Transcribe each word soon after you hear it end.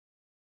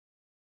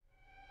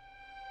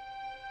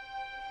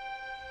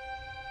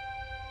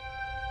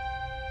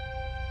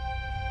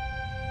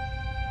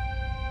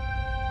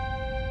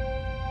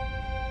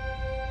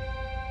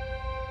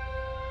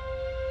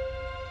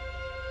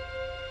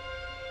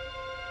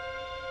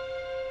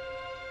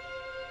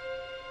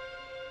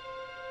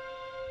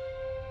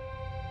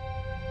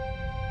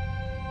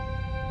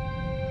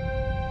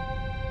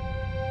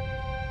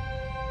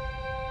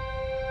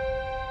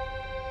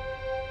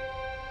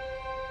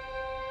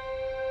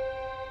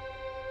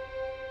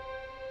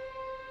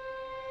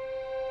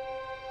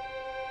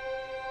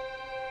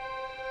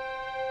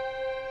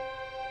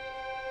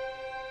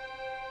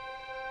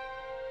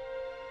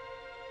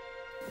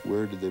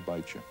Where did they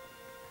bite you?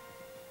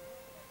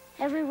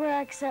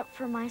 Everywhere except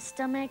for my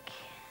stomach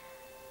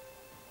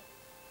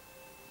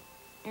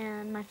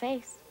and my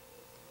face.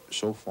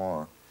 So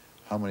far,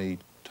 how many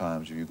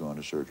times have you gone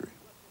to surgery?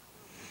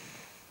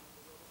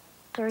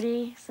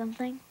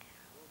 30-something.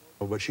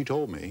 But she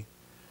told me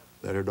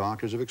that her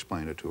doctors have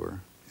explained it to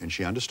her, and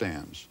she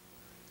understands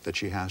that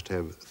she has to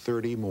have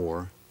 30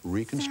 more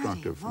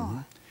reconstructive, 30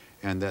 more.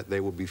 And that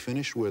they will be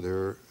finished with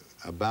her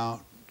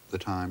about the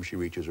time she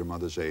reaches her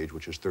mother's age,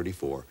 which is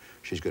 34.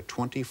 She's got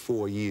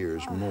 24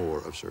 years more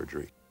of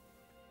surgery.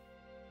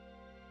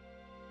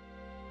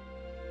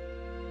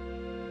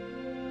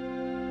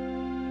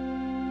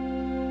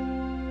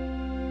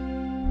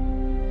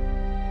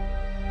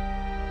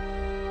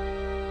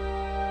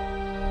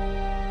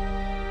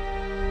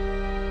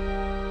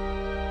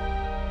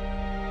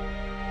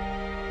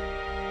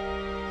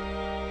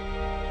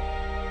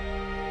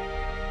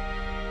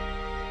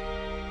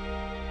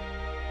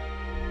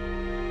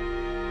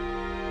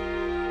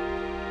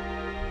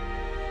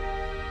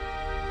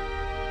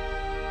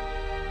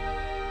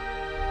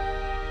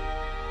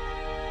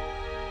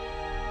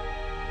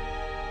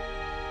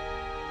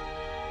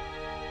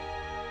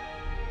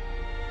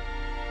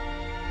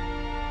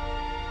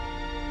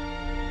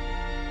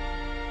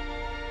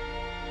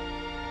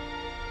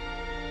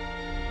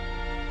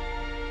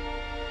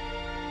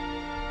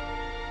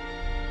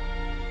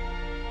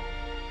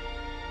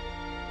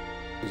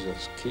 You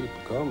just keep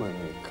coming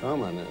and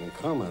coming and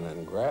coming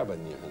and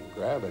grabbing you and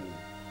grabbing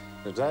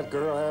you. If that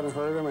girl hadn't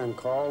heard him and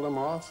called him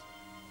off,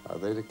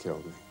 they'd have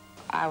killed me.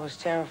 I was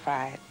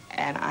terrified,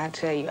 and I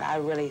tell you, I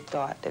really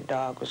thought the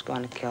dog was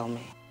going to kill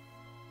me.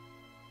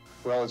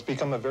 Well, it's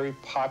become a very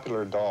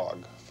popular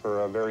dog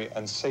for a very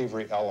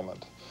unsavory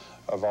element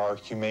of our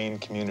humane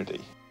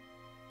community.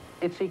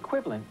 It's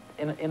equivalent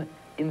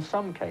in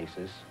some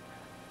cases,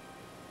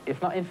 if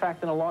not, in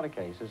fact, in a lot of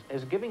cases,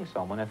 as giving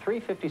someone a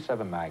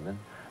 .357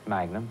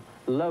 Magnum,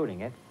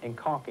 loading it and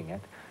cocking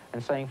it,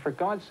 and saying, for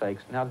God's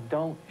sakes, now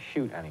don't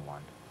shoot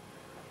anyone.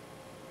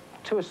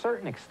 To a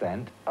certain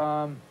extent,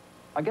 I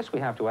guess we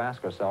have to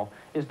ask ourselves,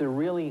 is there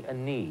really a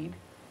need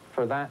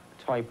for that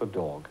type of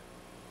dog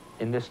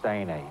in this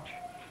day and age?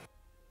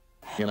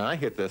 You know, I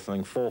hit this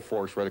thing full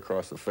force right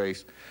across the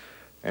face,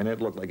 and it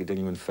looked like it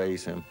didn't even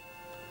faze him.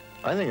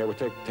 I think it would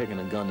take taking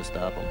a gun to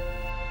stop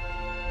him.